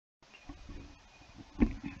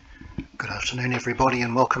Good afternoon everybody,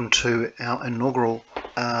 and welcome to our inaugural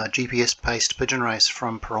GPS-based pigeon race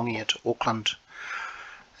from Pirongia to Auckland.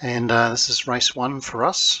 And this is race 1 for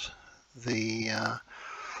us. The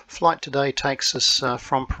flight today takes us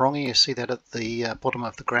from Pirongia. You see that at the bottom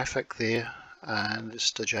of the graphic there,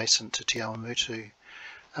 just adjacent to Te Awamutu,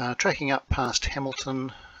 tracking up past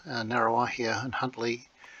Hamilton, Narrawahia and Huntly,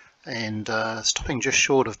 and stopping just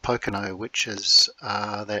short of Pocono, which is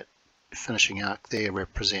that finishing arc there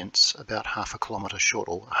represents about half a kilometre short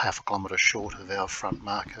of our front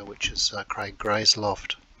marker, which is Craig Gray's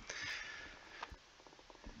loft.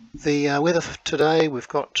 The weather for today, we've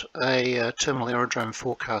got a terminal aerodrome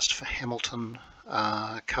forecast for Hamilton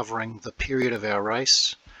covering the period of our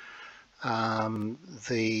race.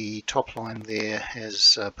 The top line there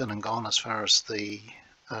has been and gone as far as the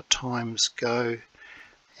times go.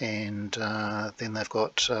 And then they've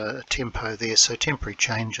got a tempo there, so temporary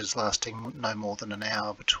changes lasting no more than an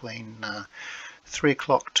hour between 3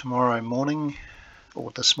 o'clock tomorrow morning, or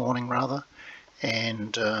this morning rather,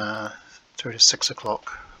 and through to 6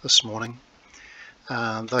 o'clock this morning.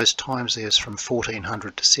 Those times there's from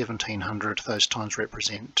 1400 to 1700. Those times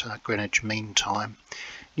represent Greenwich Mean Time.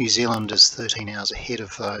 New Zealand is 13 hours ahead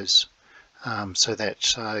of those, so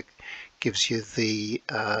that gives you the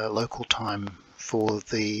local time for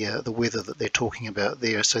the weather that they're talking about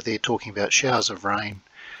there. So they're talking about showers of rain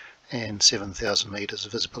and 7,000 metres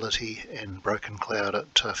of visibility and broken cloud at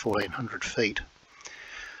 1,400 feet.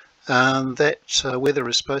 That weather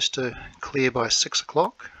is supposed to clear by 6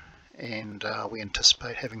 o'clock, and we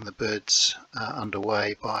anticipate having the birds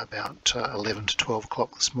underway by about 11 to 12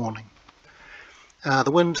 o'clock this morning.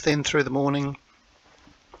 The wind then through the morning,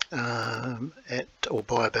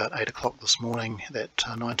 by about 8 o'clock this morning, that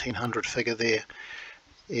 1900 figure there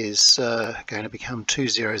is going to become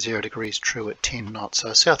 200 degrees true at 10 knots. So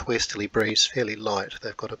a southwesterly breeze, fairly light.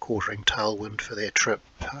 They've got a quartering tailwind for their trip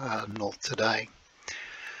north today.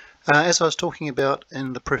 As I was talking about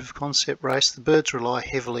in the proof of concept race, the birds rely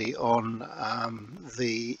heavily on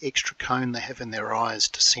the extra cone they have in their eyes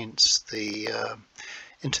to sense the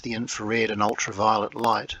into the infrared and ultraviolet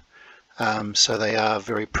light. So they are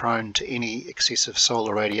very prone to any excessive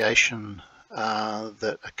solar radiation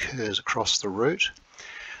that occurs across the route.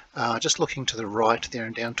 Just looking to the right there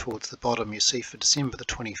and down towards the bottom, you see for December the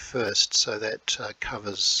 21st, so that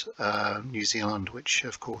covers New Zealand, which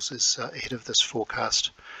of course is ahead of this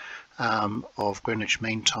forecast of Greenwich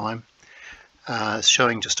Mean Time,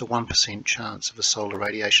 showing just a 1% chance of a solar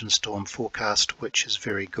radiation storm forecast, which is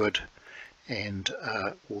very good, and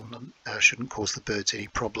shouldn't cause the birds any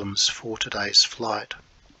problems for today's flight.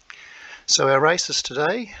 So our races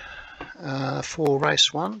today, for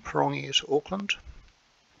race 1, Pirongia to Auckland,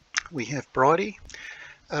 we have Bridie,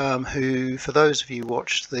 who, for those of you who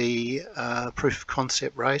watched the proof of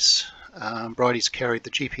concept race, Bridie's carried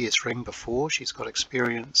the GPS ring before. She's got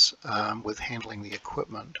experience with handling the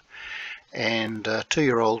equipment. And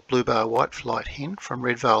 2-year-old blue bar white flight hen from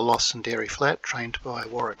Redvale Loss and Dairy Flat, trained by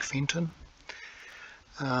Warwick Fenton.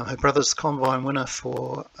 Her brother's the combine winner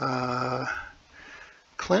for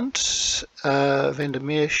Clint van der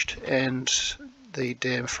Meerst, and the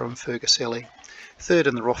dam from Ferguselli. Third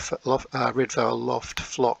in the Redvale Loft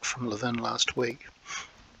flock from Levin last week.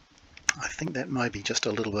 I think that may be just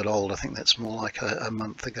a little bit old. I think that's more like a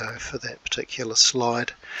month ago for that particular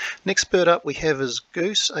slide. Next bird up we have is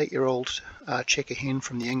Goose, 8-year-old checker hen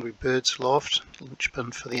from the Angry Birds loft,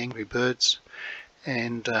 linchpin for the Angry Birds,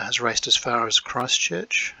 and has raced as far as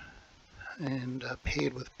Christchurch, and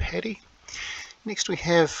paired with Paddy. Next we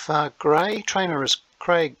have Gray. Trainer is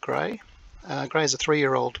Craig Gray. Gray's a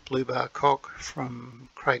 3-year-old blue bar cock from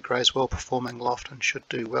Craig Gray's well-performing loft and should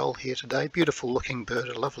do well here today. Beautiful looking bird,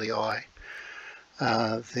 a lovely eye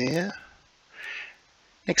there.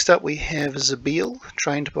 Next up we have Zabeel,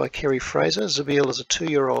 trained by Kerry Fraser. Zabeel is a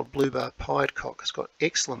 2-year-old blue bar pied cock. Has got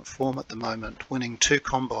excellent form at the moment, winning 2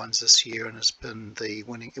 combines this year, and has been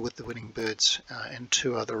with the winning birds in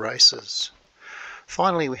 2 other races.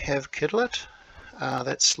 Finally we have Kidlet.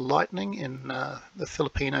 That's lightning in the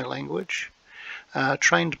Filipino language,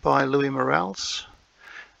 trained by Louis Morales,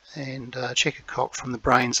 and checker cock from the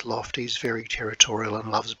Brains loft. He's very territorial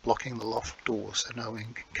and loves blocking the loft door so no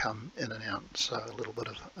one can come in and out, so a little bit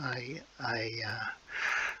of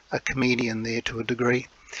a comedian there to a degree.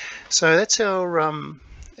 So that's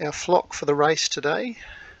our flock for the race today,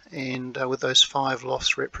 and with those 5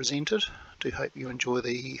 lofts represented. I do hope you enjoy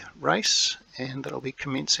the race, and that'll be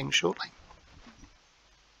commencing shortly.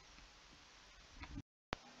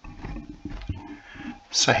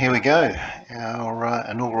 So here we go, our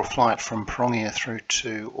inaugural flight from Pirongia through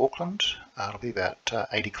to Auckland. It'll be about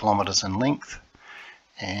 80 kilometres in length,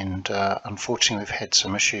 and unfortunately we've had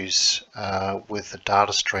some issues with the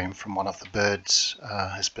data stream from one of the birds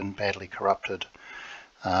has been badly corrupted,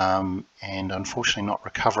 and unfortunately not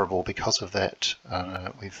recoverable. Because of that,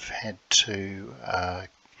 we've had to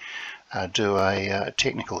do a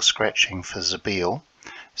technical scratching for Zabeel.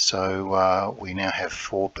 So we now have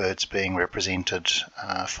 4 birds being represented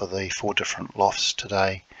for the 4 different lofts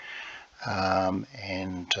today,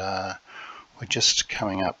 and we're just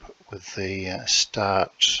coming up with the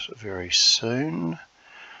start very soon.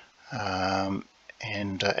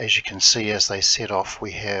 And as you can see, as they set off,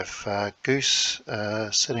 we have Goose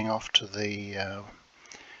sitting off to the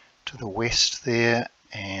west there,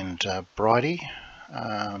 and Bridie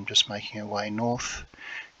just making her way north.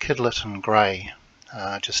 Kidlet and Grey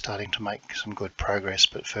just starting to make some good progress,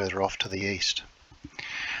 but further off to the east.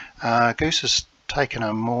 Goose has taken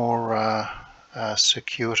a more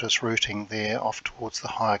circuitous routing there off towards the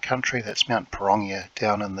higher country. That's Mount Pirongia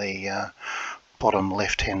down in the bottom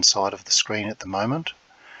left hand side of the screen at the moment,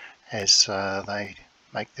 as they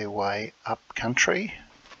make their way up country.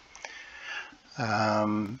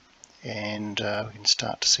 And we can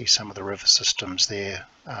start to see some of the river systems there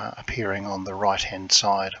appearing on the right hand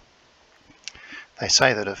side. They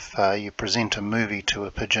say that if you present a movie to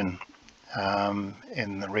a pigeon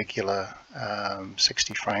in the regular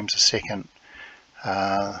 60 frames a second,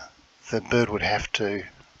 the bird would have to,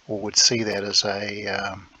 or would see that as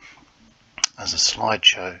a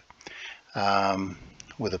slideshow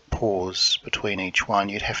with a pause between each one.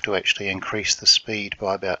 You'd have to actually increase the speed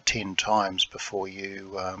by about 10 times before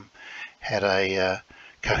you had a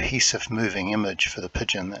cohesive moving image for the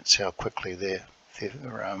pigeon. That's how quickly they're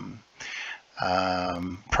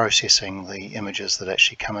processing the images that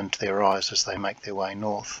actually come into their eyes as they make their way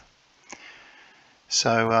north.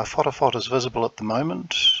 So Whotawhot is visible at the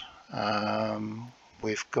moment.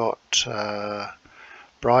 We've got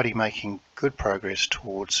Bridie making good progress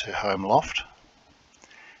towards her home loft.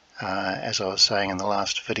 As I was saying in the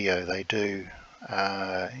last video, they do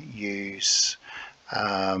use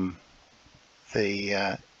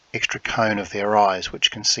the extra cone of their eyes,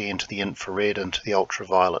 which can see into the infrared, into the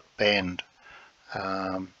ultraviolet band,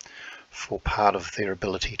 for part of their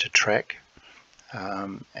ability to track.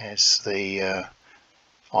 As the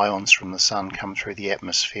ions from the sun come through the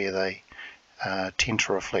atmosphere, they tend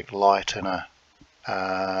to reflect light in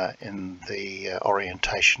the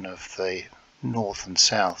orientation of the north and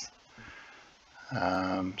south,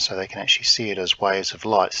 so they can actually see it as waves of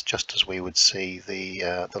lights, just as we would see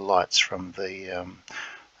the lights from the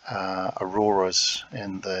auroras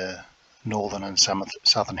in the northern and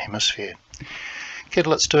southern hemisphere.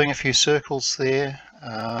 Kidlet's doing a few circles there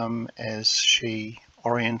as she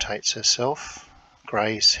orientates herself.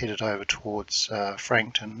 Grey's headed over towards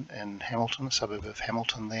Frankton and Hamilton, a suburb of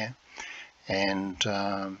Hamilton there, and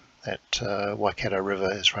that Waikato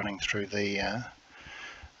River is running through the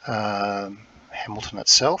Hamilton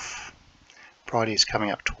itself. Bridie is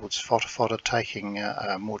coming up towards Whotawhot, taking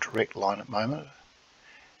a more direct line at the moment,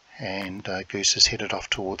 and Goose is headed off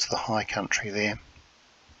towards the high country there.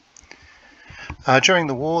 During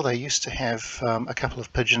the war, they used to have a couple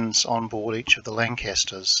of pigeons on board each of the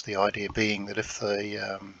Lancasters, the idea being that if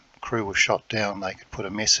the crew was shot down, they could put a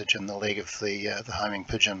message in the leg of the homing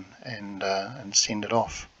pigeon and send it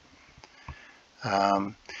off,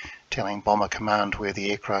 telling Bomber Command where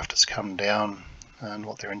the aircraft has come down and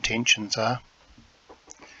what their intentions are.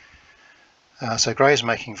 So Grey's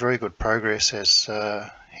making very good progress as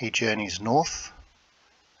he journeys north,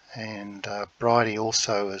 and Bridie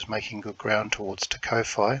also is making good ground towards Te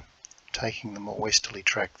Kowhai, taking the more westerly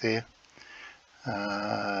track there.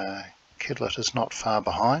 Kidlet is not far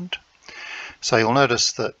behind. So you'll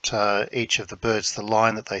notice that each of the birds, the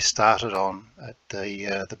line that they started on at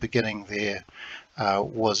the beginning there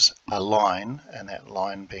was a line, and that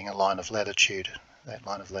line being a line of latitude, that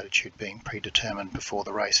line of latitude being predetermined before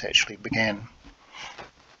the race actually began.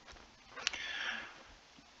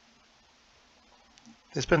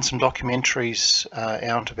 There's been some documentaries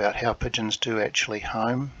out about how pigeons do actually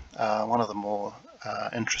home. One of the more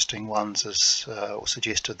interesting ones is or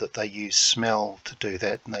suggested that they use smell to do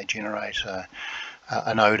that, and they generate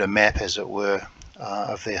an odour map, as it were,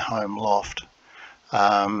 of their home loft,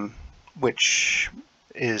 which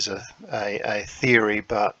is a theory,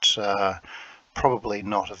 but probably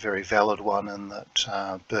not a very valid one, in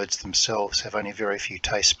that birds themselves have only very few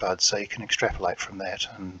taste buds, so you can extrapolate from that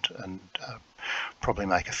and probably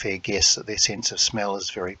make a fair guess that their sense of smell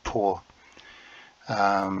is very poor.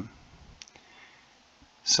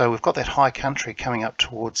 So we've got that high country coming up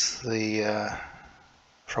towards the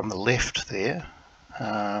from the left there,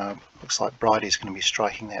 Looks like Bridie's going to be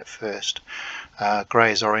striking that first.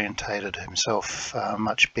 Gray's orientated himself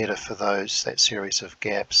much better for that series of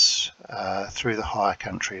gaps through the higher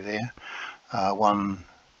country there, one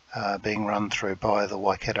being run through by the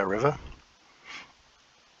Waikato River.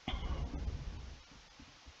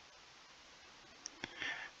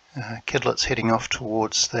 Kidlet's heading off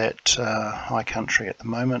towards that high country at the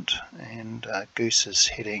moment, and Goose is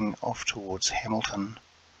heading off towards Hamilton,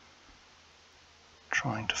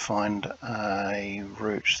 trying to find a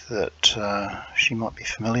route that she might be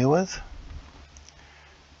familiar with.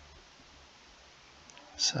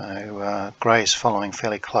 So Gray's following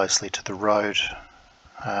fairly closely to the road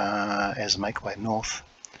as they make way north.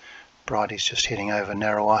 Bridie's just heading over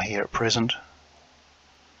Narrawahi at present,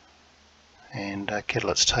 and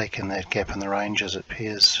Kidlet's taken that gap in the range as it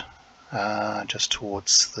appears just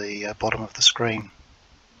towards the bottom of the screen.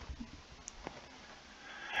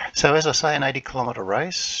 So as I say, an 80-kilometre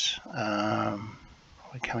race.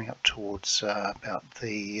 We're coming up towards about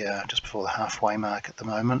the just before the halfway mark at the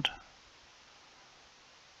moment.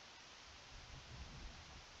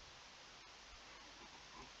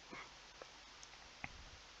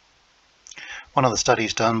 One of the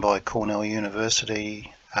studies done by Cornell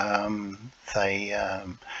University, they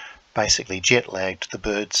basically jet lagged the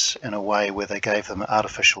birds in a way where they gave them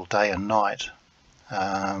artificial day and night,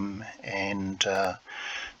 and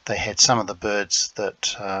they had some of the birds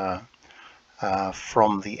that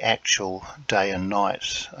from the actual day and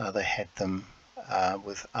night, they had them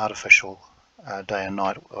with artificial day and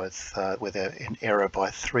night with an error by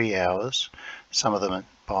 3 hours, some of them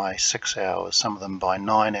by 6 hours, some of them by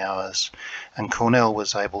 9 hours, and Cornell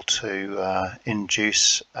was able to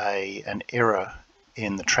induce an error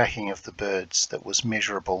in the tracking of the birds that was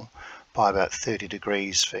measurable by about 30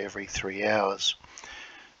 degrees for every 3 hours.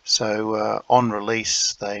 So on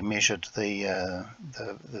release, they measured the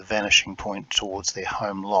vanishing point towards their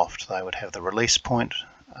home loft. They would have the release point,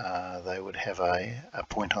 they would have a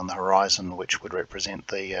point on the horizon which would represent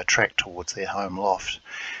the track towards their home loft,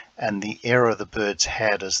 and the error the birds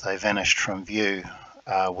had as they vanished from view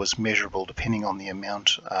was measurable depending on the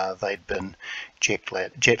amount they'd been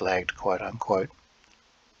jet-lagged, quote unquote.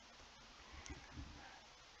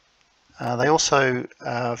 They also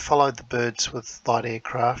followed the birds with light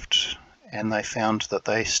aircraft, and they found that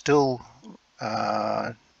they still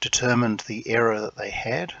determined the error that they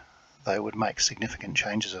had. They would make significant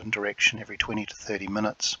changes in direction every 20 to 30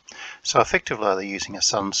 minutes. So effectively they're using a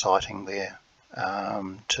sun sighting there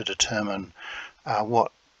to determine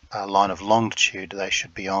what line of longitude they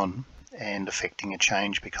should be on, and affecting a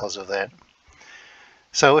change because of that.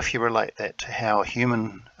 So if you relate that to how a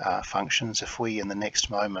human functions, if we in the next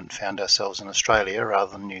moment found ourselves in Australia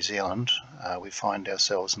rather than New Zealand, we find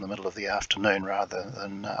ourselves in the middle of the afternoon rather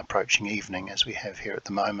than approaching evening as we have here at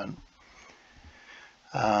the moment.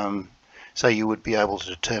 So you would be able to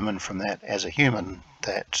determine from that as a human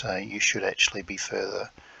that you should actually be further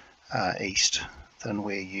east than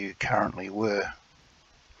where you currently were,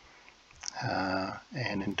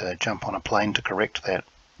 and jump on a plane to correct that.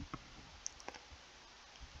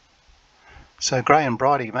 So Gray and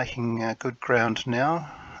Bridie making good ground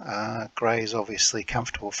now. Gray's obviously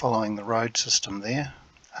comfortable following the road system there.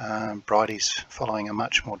 Bridie's following a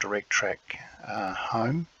much more direct track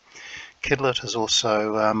home. Kidlet is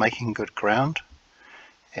also making good ground,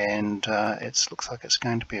 and it looks like it's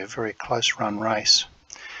going to be a very close run race.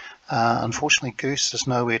 Unfortunately, Goose is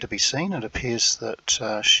nowhere to be seen. It appears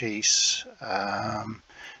that she's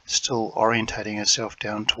still orientating herself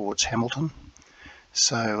down towards Hamilton,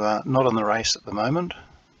 so not in the race at the moment.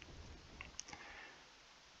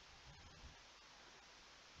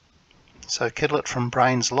 So Kidlet from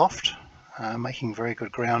Brain's Loft making very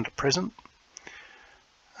good ground at present.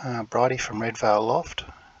 Bridie from Redvale Loft,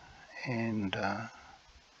 and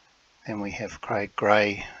then we have Craig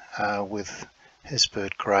Gray with his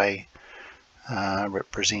bird Grey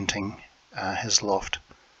representing his loft.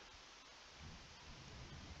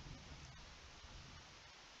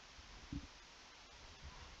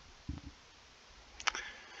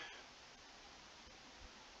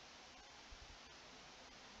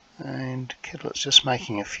 And Kidlet's just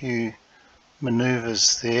making a few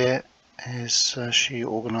manoeuvres there as she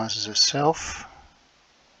organises herself.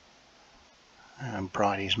 And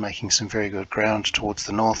Bridie's making some very good ground towards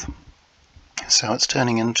the north. So it's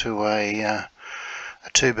turning into a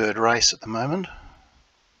two-bird race at the moment.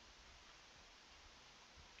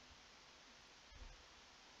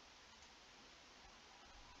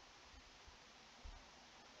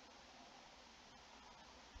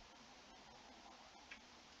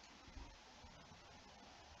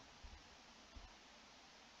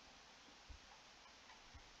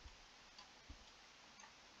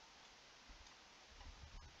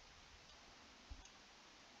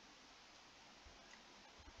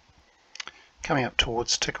 Coming up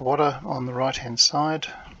towards Tikawata on the right hand side,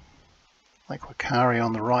 Lake Wakari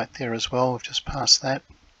on the right there as well, we've just passed that,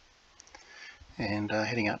 and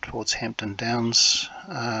heading up towards Hampton Downs,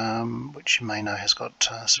 which you may know has got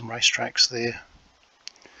some racetracks there.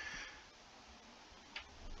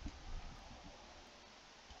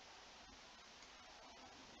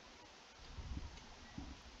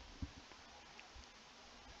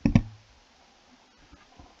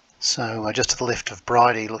 So just to the left of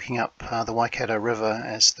Bridie, looking up the Waikato River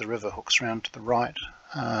as the river hooks round to the right,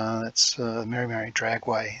 that's the Merry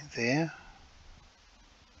Dragway there,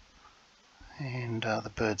 and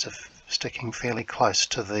the birds are sticking fairly close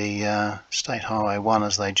to the State Highway 1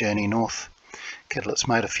 as they journey north. Kidlet's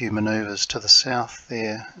made a few manoeuvres to the south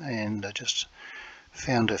there and just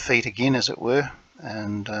found her feet again, as it were,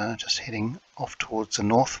 and just heading off towards the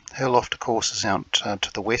north. Her loft, of course, is out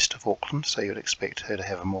to the west of Auckland, so you'd expect her to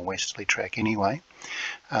have a more westerly track anyway,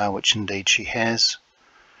 which indeed she has.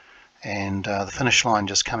 And the finish line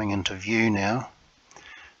just coming into view now,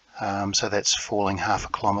 so that's falling half a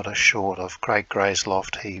kilometre short of Craig Gray's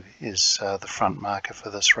loft. He is the front marker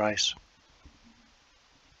for this race.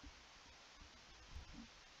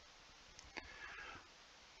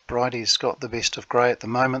 Bridie's got the best of Gray at the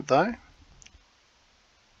moment though.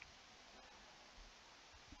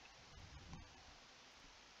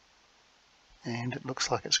 And it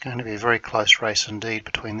looks like it's going to be a very close race indeed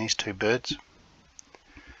between these two birds.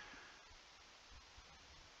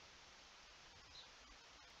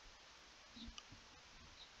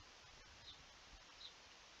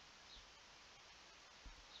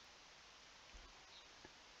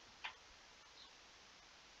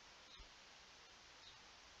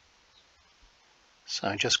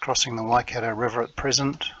 So just crossing the Waikato River at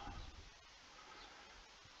present,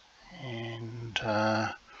 and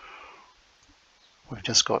we've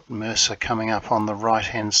just got Mercer coming up on the right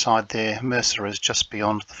hand side there. Mercer is just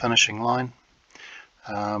beyond the finishing line.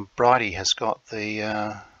 Bridie has got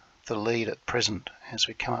the lead at present as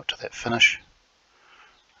we come up to that finish.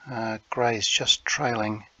 Gray's just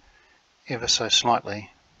trailing ever so slightly,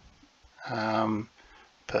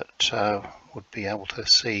 but would be able to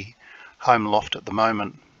see home loft at the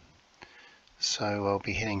moment, so I'll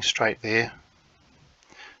be heading straight there.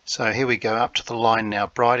 So here we go up to the line now.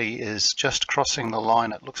 Bridie is just crossing the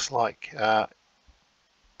line. It looks like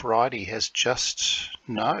Bridie has just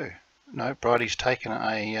Bridie's taken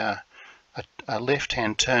a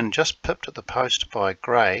left-hand turn, just pipped at the post by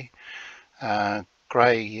Gray.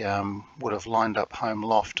 Gray would have lined up home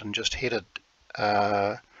loft and just headed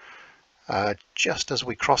just as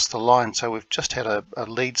we cross the line, so we've just had a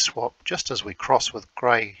lead swap just as we cross, with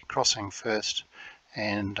Gray crossing first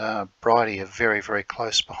and Bridie are very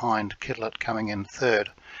close behind. Kidlet coming in third,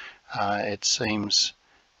 it seems,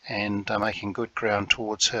 and making good ground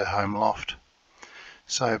towards her home loft.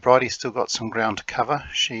 So Bridie's still got some ground to cover.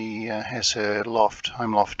 She has her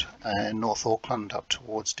home loft in North Auckland up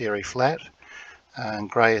towards Dairy Flat, and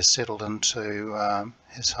Gray has settled into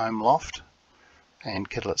his home loft, and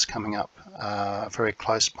Kidlet's coming up very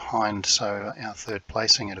close behind, so our third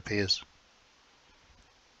placing, it appears.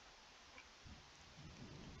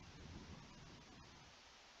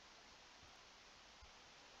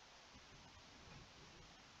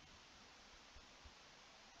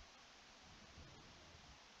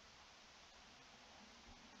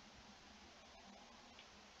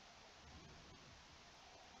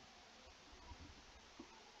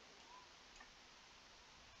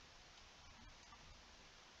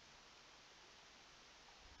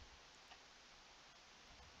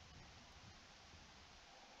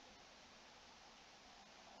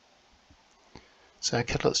 So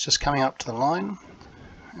Kidlet's just coming up to the line.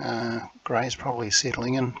 Gray's probably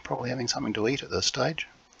settling in, probably having something to eat at this stage.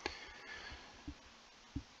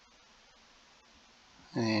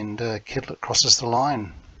 And Kidlet crosses the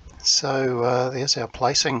line. So there's our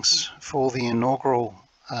placings for the inaugural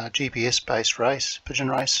GPS-based race, pigeon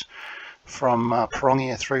race, from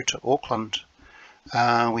Pirongia through to Auckland.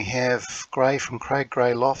 We have Gray from Craig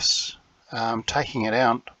Gray Lofts taking it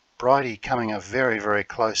out. Bridie coming a very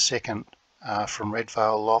close second from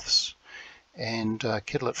Redvale Lofts, and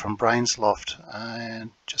Kidlet from Brains Loft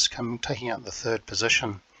just taking out the third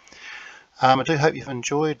position. I do hope you've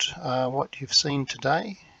enjoyed what you've seen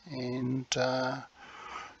today, and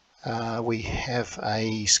we have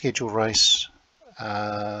a scheduled race,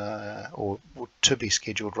 or to be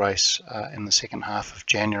scheduled race in the second half of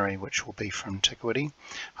January, which will be from Tikawiti.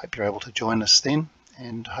 Hope you're able to join us then,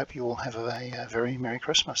 and hope you all have a very Merry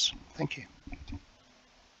Christmas. Thank you.